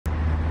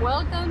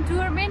Welcome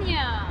to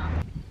Armenia!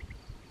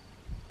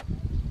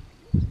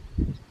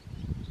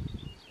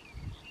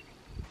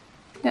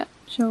 Yeah,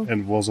 show.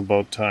 And was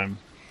about time.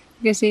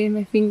 You can see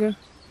my finger.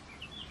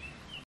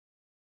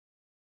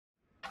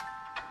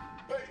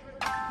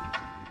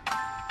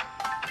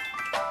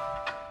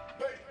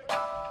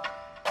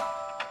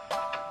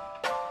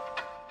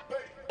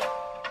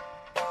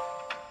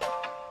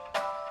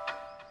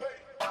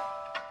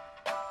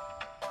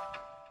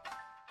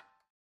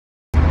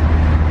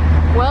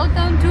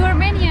 Welcome to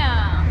Armenia!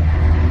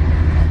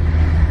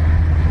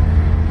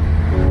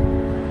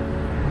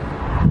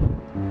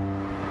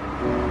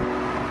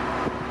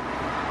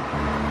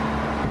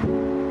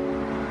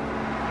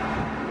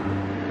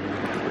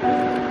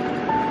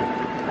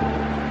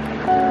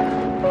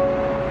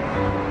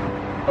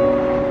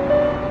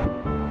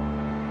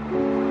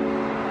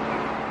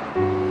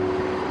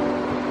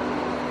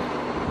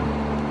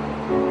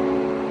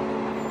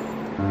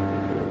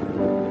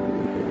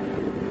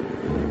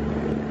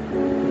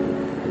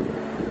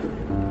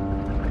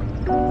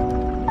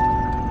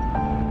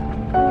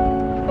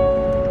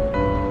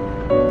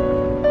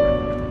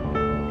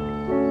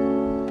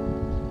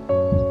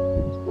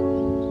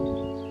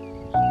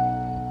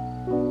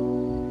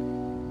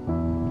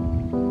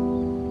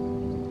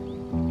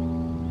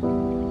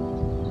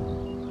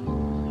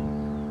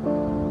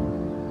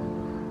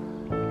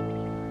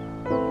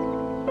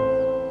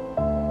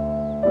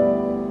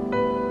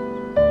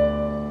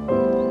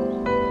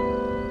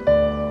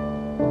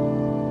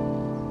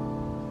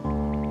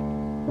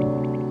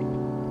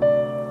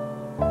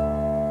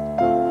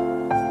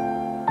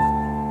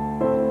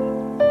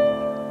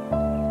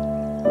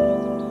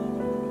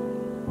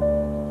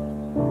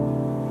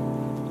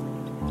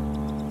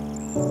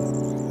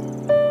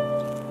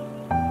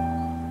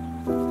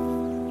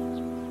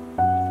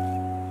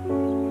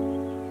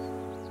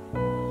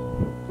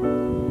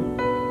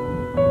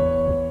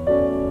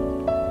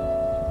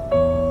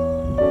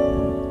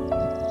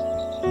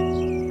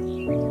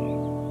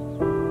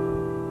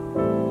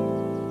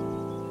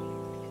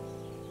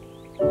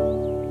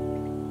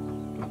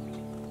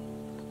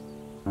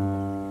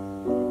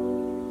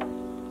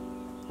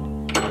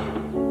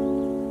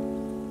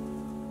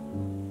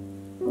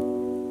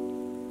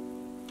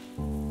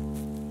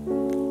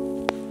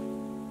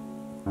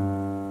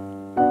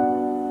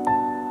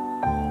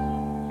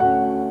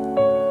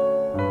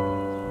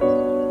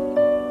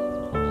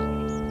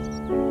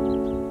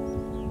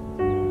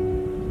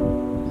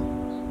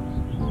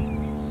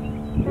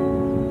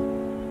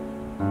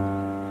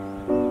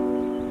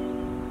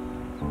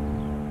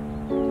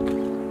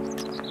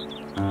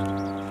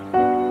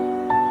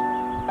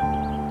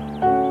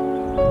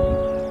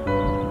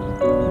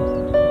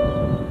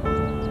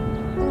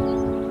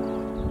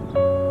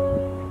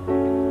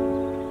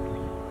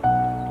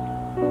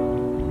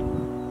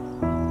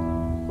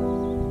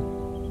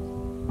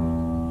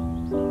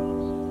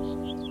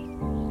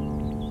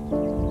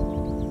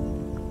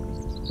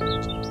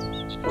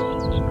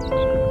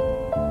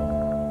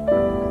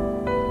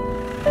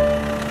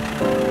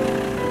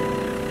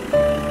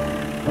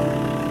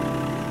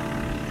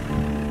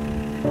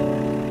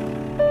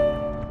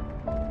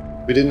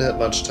 We didn't have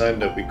much time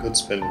that we could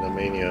spend in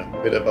Armenia.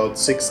 We had about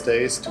 6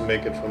 days to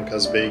make it from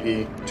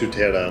Kazbegi to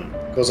Tehran.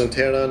 Because in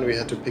Tehran we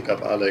had to pick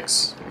up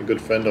Alex, a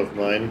good friend of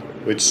mine,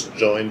 which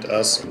joined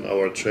us on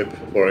our trip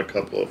for a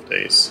couple of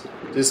days.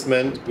 This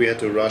meant we had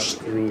to rush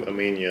through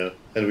Armenia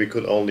and we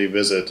could only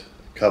visit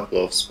a couple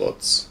of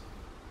spots.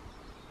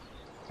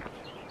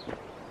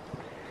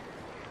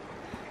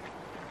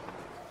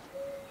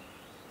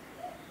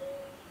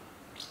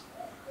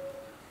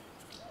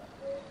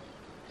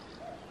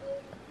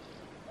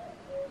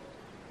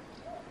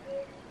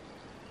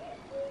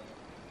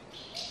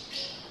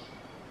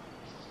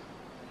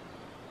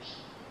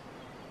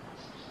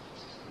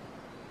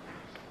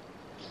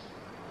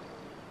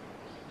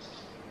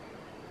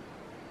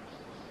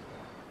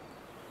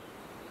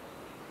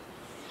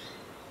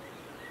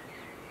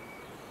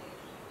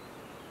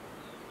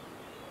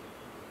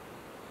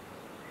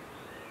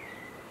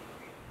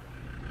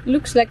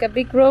 Looks like a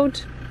big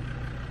road.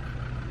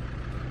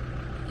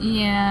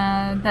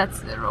 Yeah,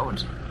 that's the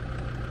road.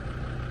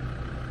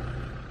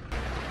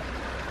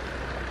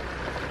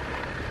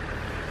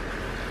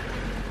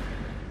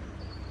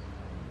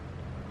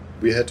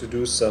 We had to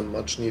do some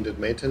much needed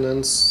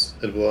maintenance.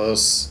 It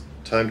was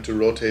time to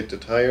rotate the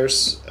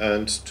tires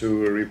and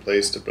to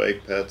replace the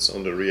brake pads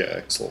on the rear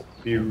axle.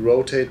 We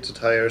rotate the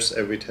tires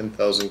every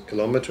 10,000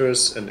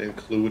 kilometers and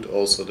include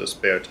also the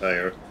spare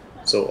tire,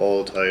 so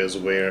all tires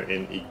wear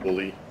in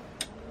equally.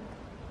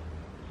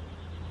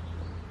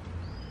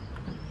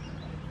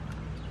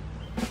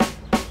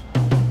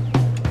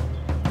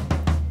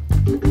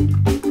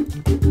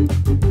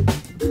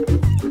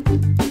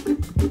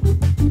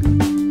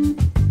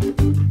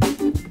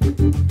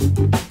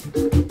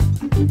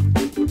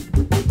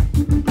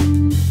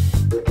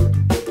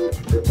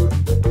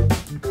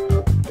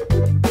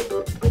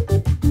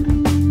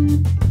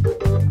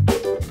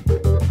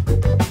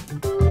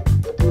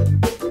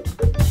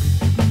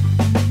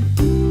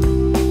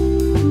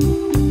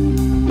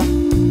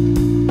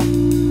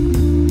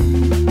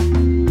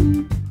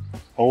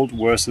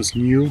 versus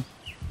new,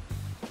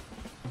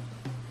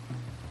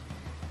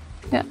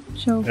 Yeah,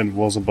 show. and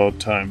was about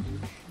time.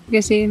 You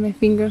can see my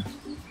finger.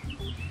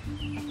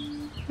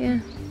 Yeah.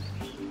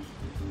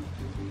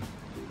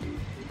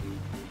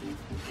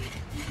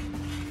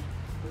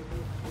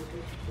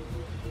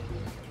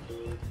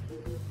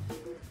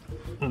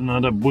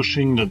 Another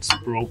bushing that's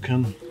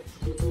broken.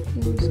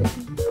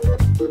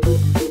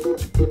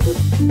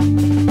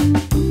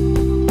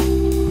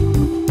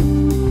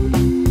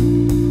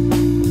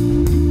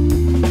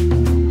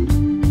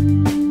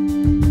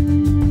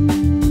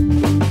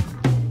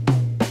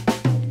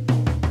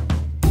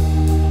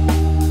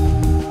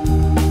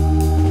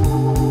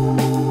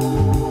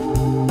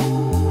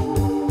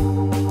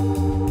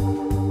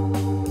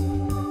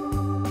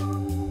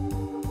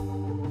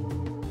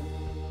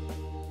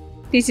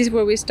 This is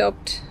where we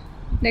stopped,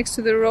 next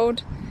to the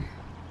road,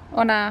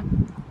 on a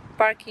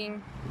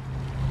parking.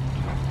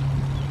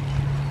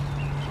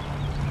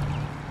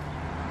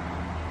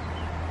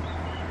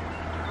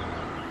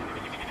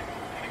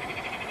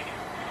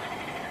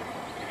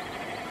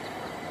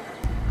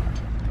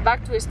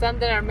 Back to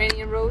standard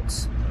Armenian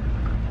roads.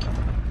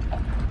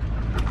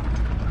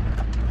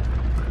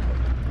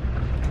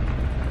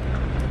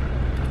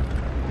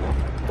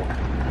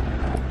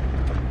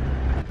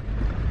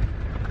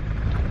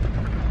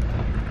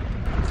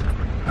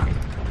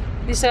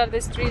 These are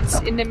the streets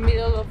in the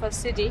middle of a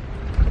city.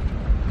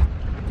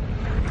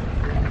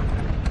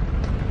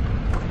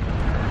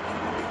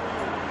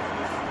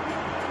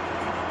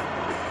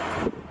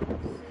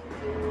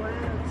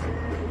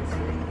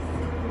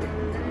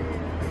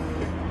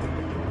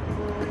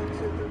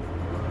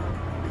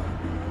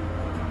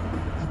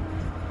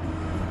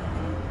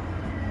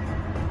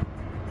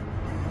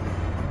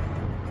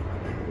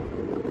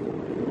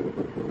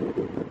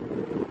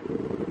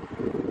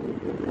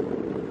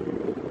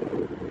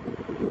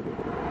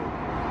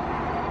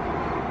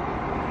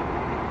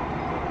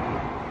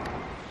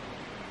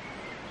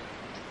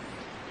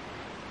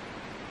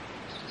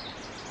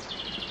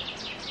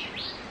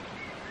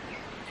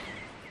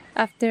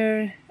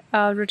 After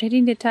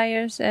rotating the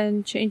tires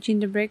and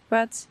changing the brake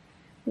pads,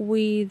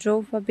 we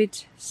drove a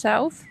bit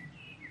south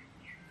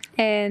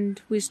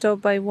and we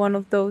stopped by one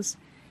of those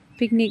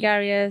picnic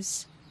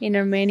areas in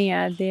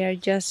Armenia. They are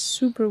just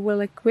super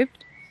well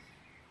equipped.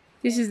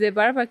 This is the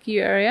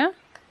barbecue area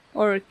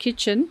or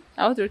kitchen,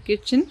 outdoor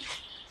kitchen.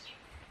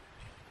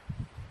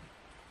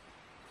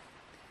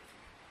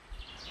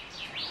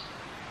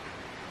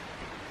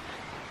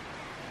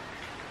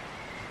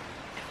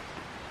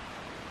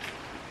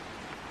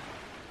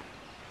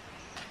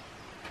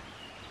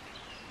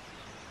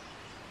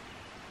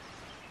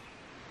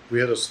 We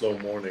had a slow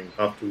morning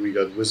after we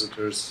got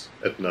visitors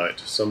at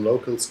night. Some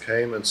locals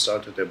came and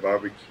started their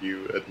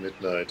barbecue at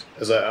midnight.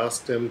 As I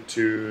asked them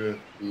to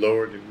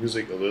lower the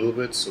music a little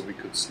bit so we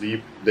could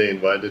sleep, they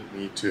invited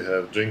me to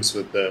have drinks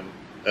with them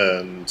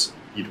and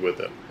eat with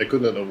them. I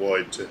could not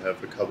avoid to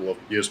have a couple of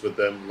beers with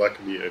them.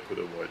 Luckily, I could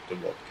avoid the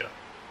vodka.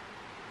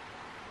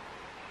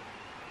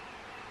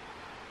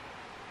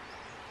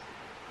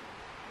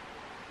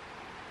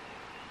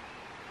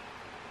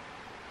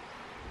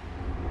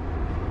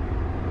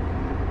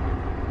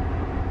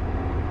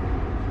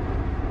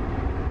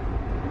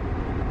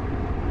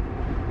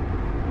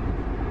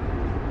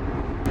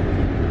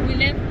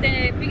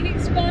 The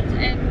picnic spot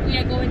and we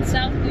are going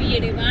south to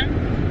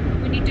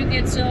Yerevan. We need to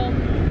get some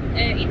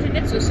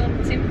internet, so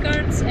some SIM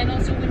cards, and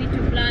also we need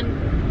to plan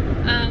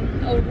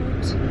our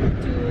route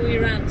to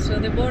Iran, so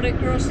the border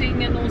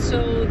crossing and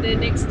also the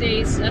next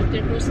days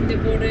after crossing the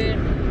border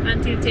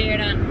until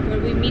Tehran,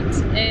 where we meet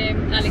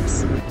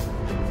Alex.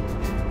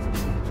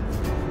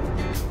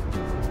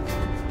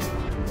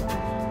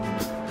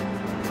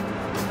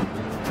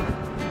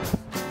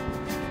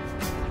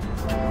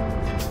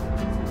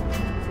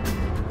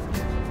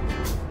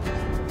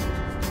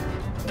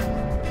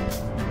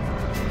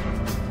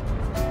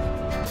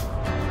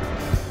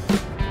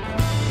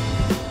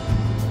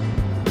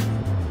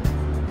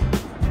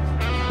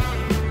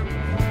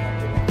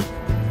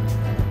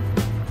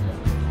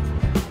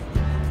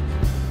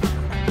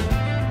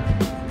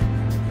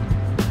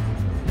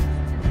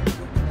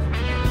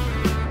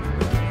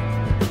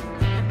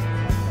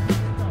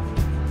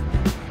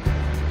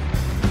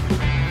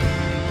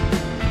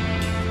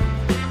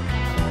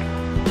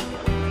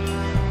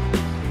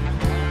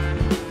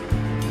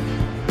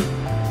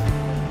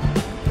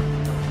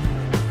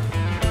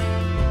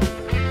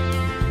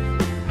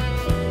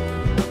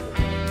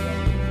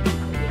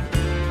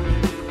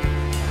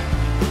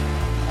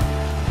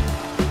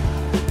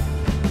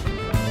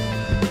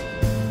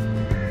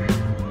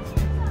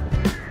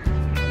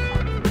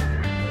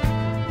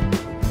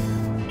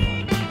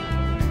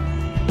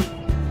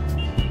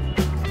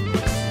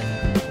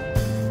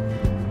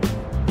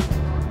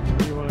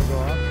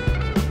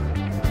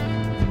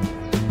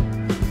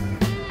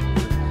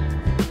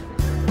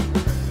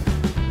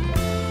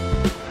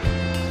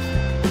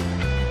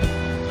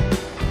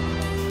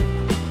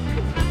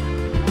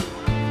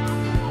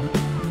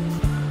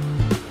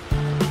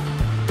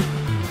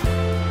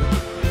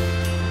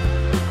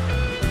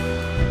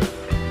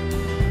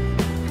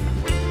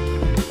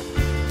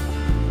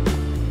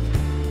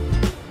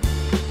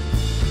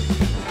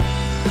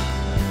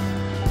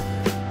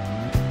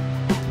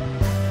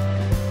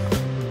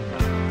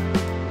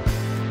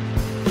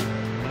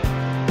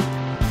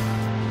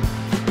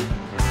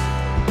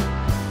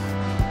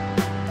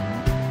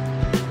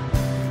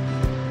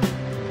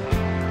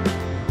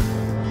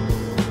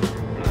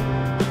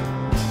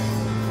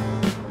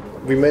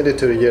 We made it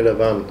to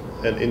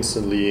Yerevan and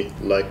instantly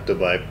liked the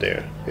vibe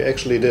there. We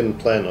actually didn't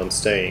plan on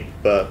staying,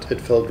 but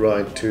it felt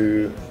right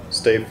to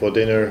stay for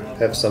dinner,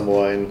 have some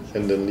wine,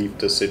 and then leave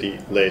the city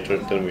later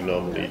than we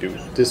normally do.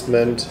 This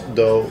meant,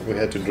 though, we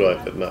had to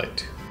drive at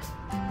night.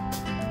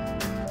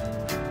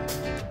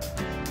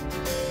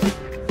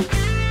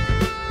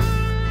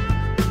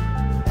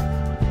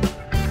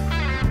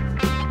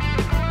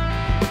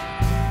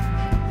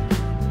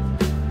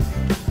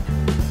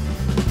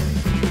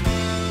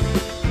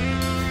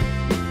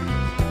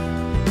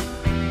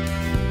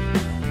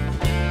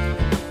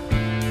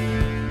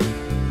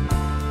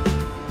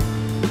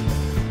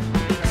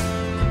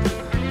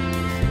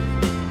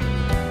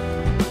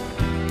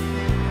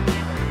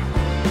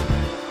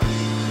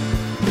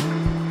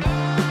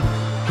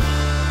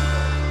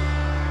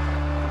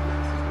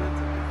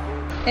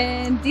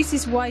 And this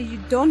is why you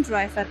don't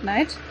drive at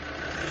night.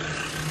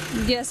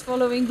 Just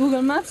following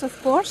Google Maps,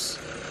 of course.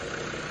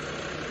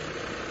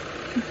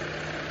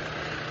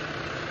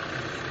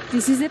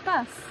 This is the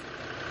path.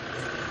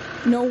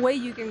 No way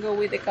you can go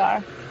with the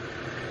car.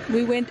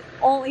 We went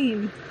all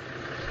in.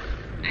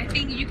 I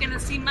think you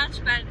cannot see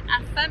much, but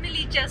a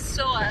family just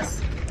saw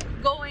us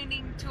going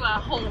into a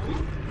hole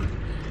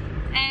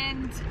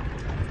and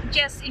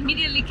just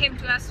immediately came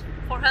to us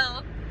for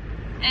help.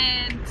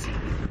 And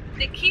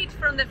the kid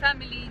from the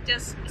family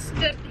just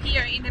stood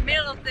here in the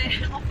middle of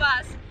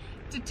us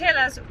to tell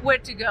us where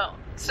to go.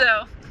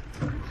 So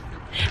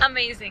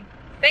amazing.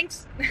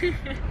 Thanks.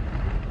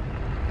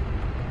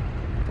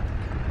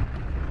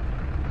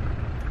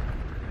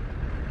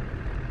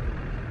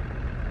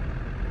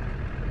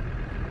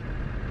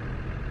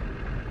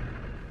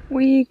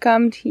 We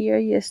camped here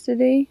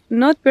yesterday,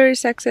 not very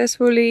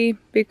successfully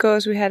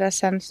because we had a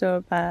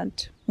sandstorm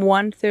at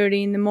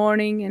 1:30 in the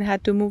morning and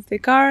had to move the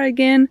car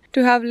again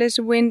to have less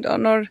wind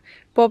on our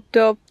pop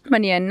top.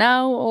 But yeah,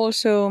 now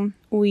also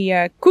we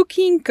are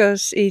cooking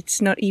because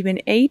it's not even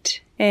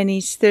 8 and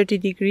it's 30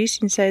 degrees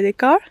inside the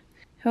car.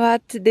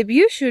 But the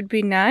view should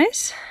be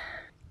nice.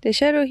 The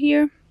shadow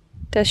here,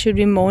 that should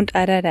be Mount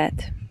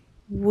Ararat.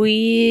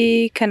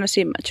 We cannot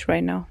see much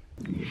right now.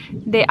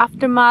 The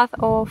aftermath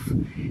of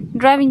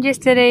driving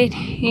yesterday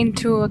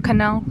into a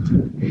canal,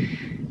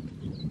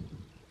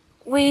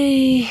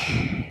 we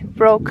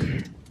broke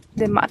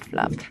the mud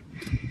flap.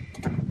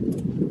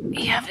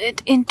 We have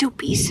it in 2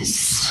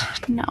 pieces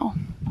now,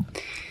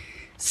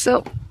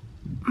 so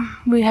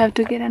we have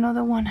to get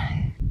another one.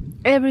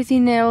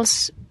 Everything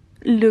else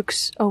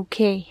looks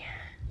okay.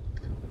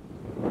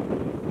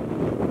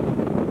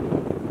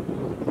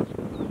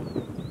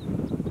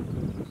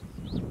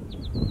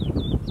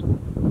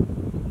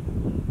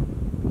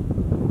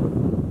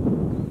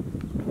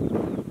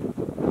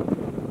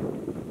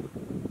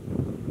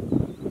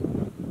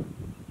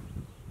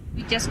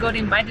 Just got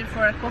invited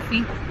for a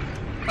coffee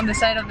on the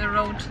side of the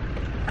road.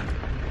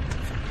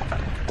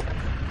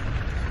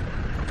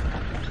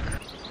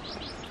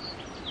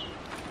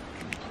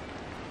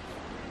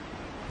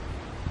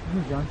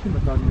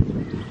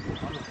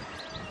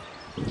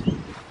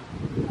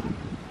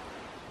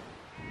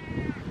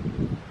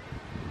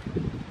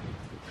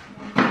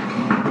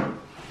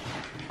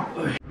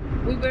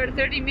 We were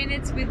 30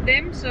 minutes with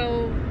them,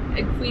 so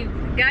with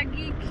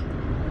Gagik,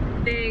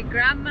 the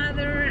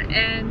grandmother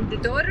and the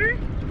daughter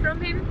from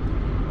him,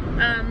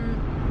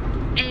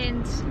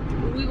 and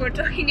we were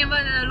talking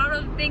about a lot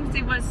of things.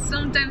 It was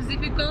sometimes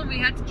difficult. We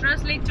had to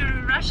translate to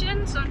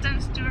Russian,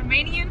 sometimes to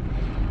Romanian,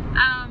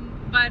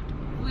 but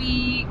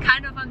we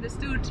kind of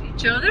understood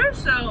each other,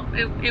 so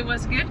it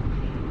was good.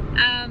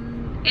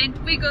 And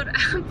we got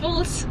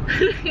apples.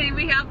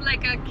 We have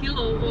like a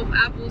kilo of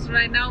apples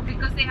right now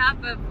because they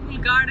have a full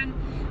garden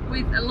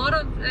with a lot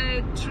of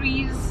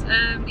trees,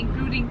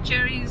 including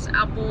cherries,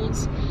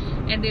 apples,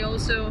 and they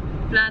also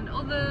plant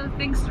other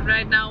things.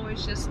 Right now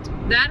it's just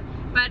that,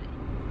 but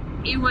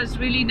it was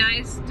really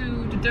nice to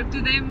talk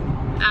to them.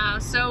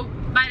 So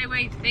by the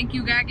way, thank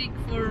you Gagik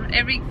for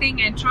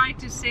everything, and try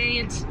to say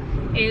it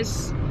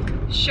is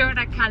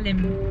Shorta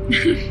Kalim.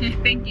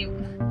 Thank you.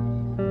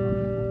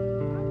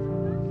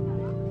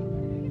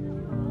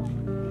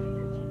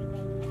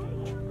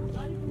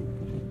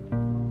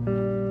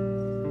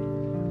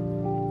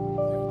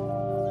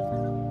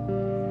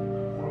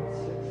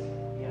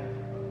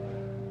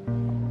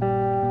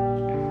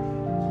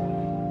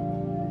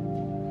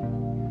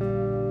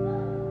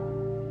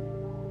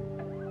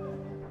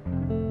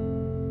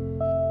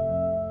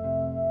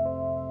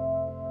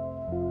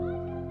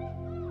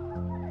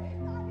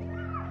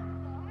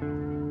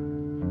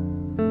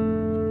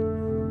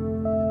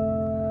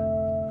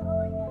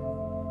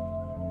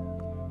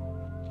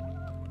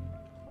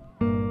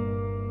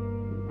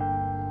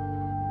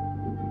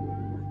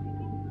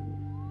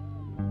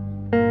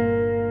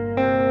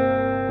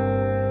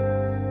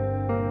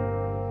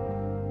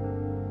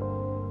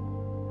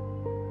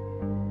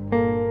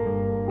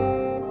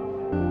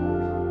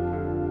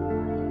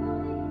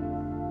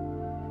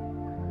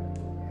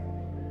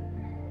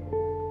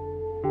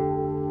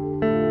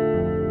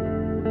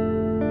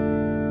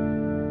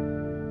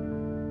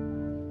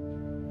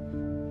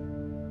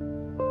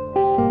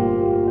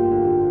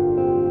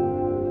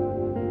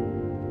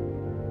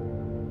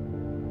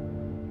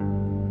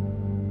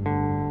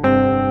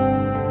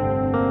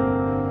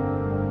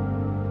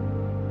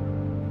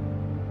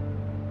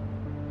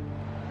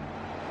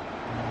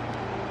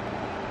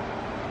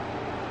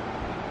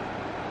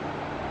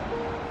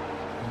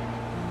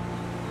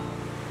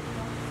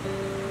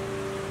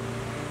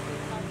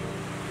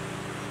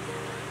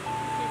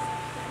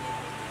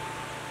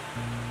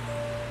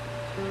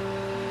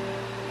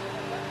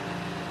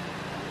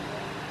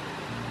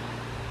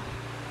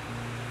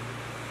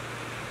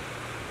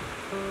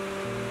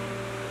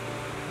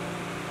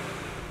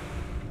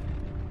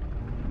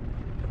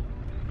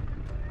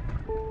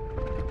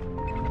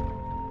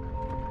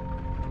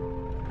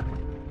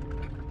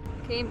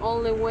 Came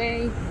all the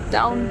way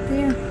down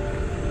there.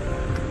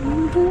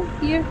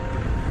 Here.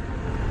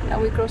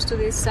 Now we cross to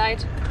this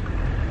side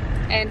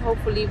and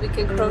hopefully we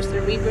can cross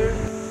the river.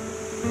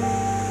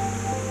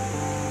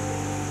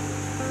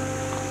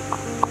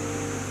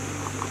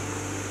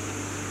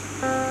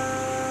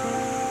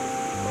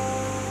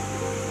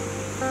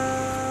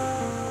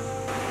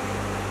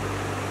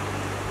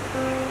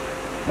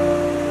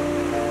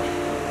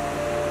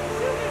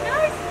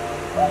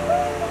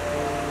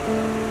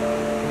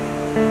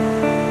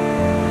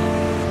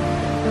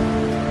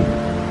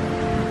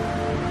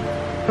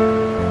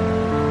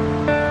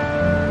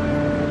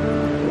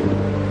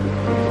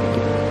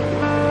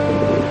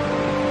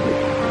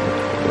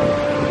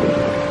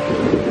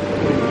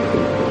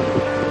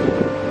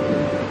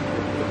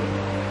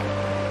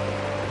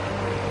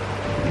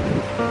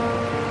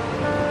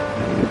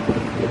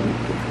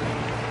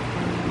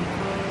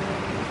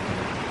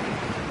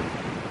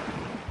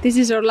 This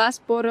is our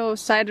last bottle of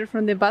cider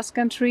from the Basque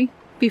Country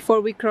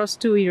before we cross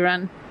to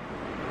Iran.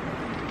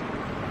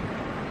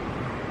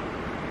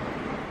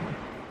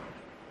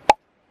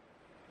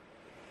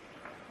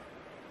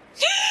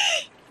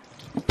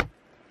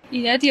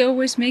 Daddy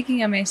always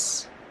making a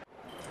mess.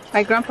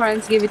 My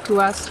grandparents gave it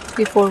to us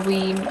before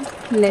we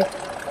left.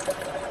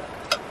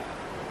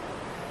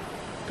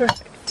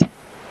 Perfect.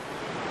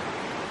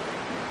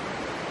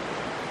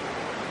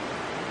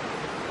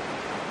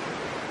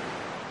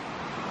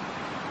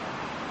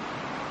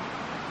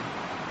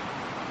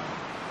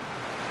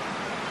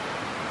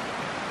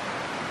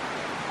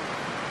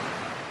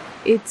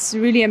 It's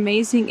really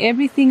amazing.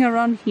 Everything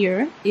around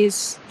here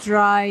is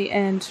dry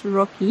and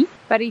rocky.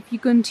 But if you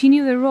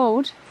continue the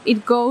road,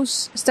 it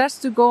starts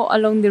to go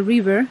along the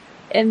river,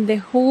 and the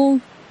whole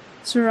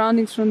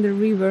surroundings from the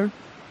river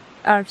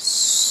are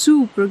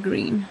super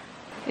green.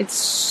 It's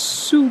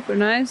super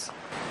nice,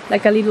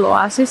 like a little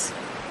oasis.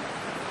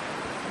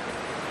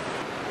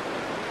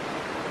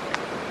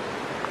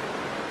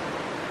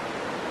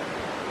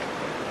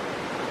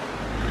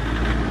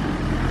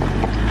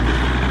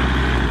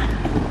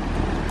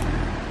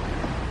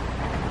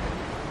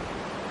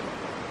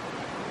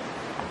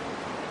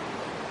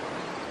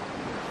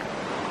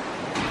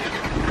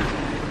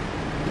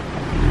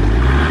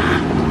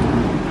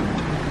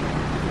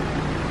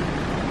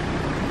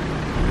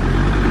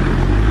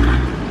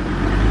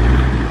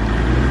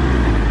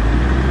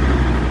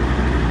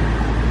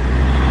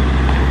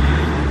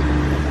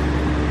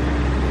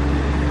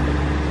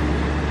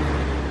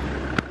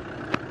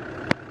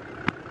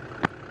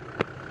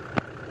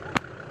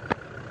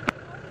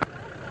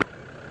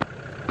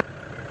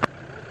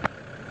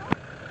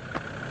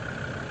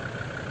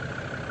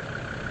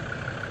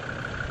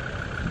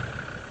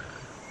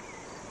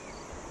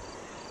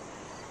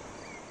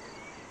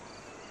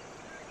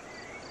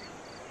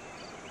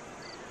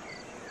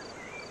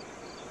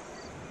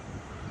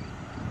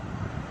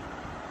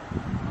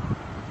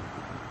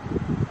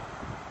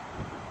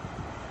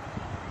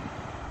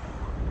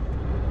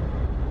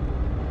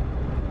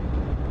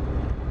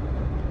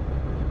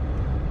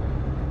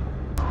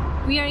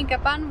 We are in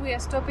Kapan. We are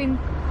stopping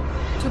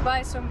to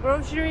buy some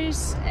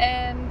groceries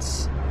and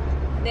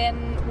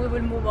then we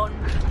will move on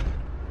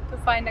to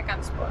find a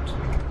camp spot.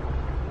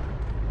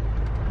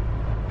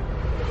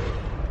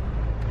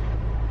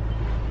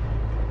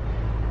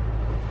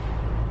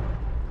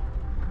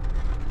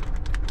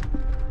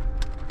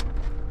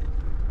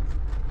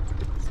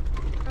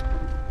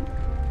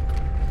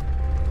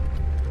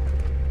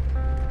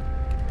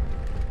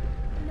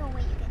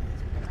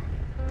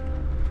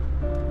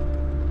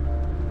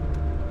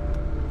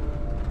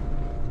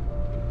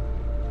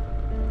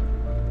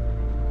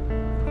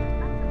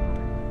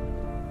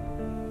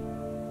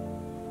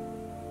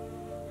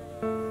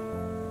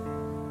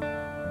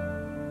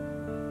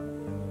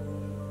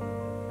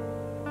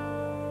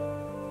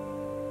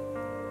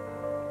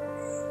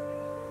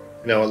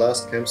 In our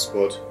last camp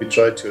spot, we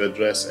tried to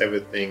address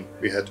everything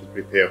we had to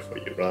prepare for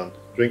Iran.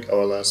 Drink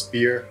our last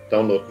beer,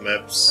 download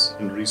maps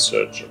and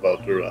research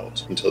about the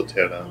route until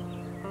Tehran.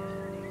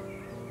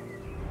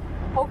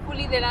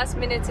 Hopefully the last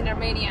minutes in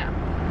Armenia.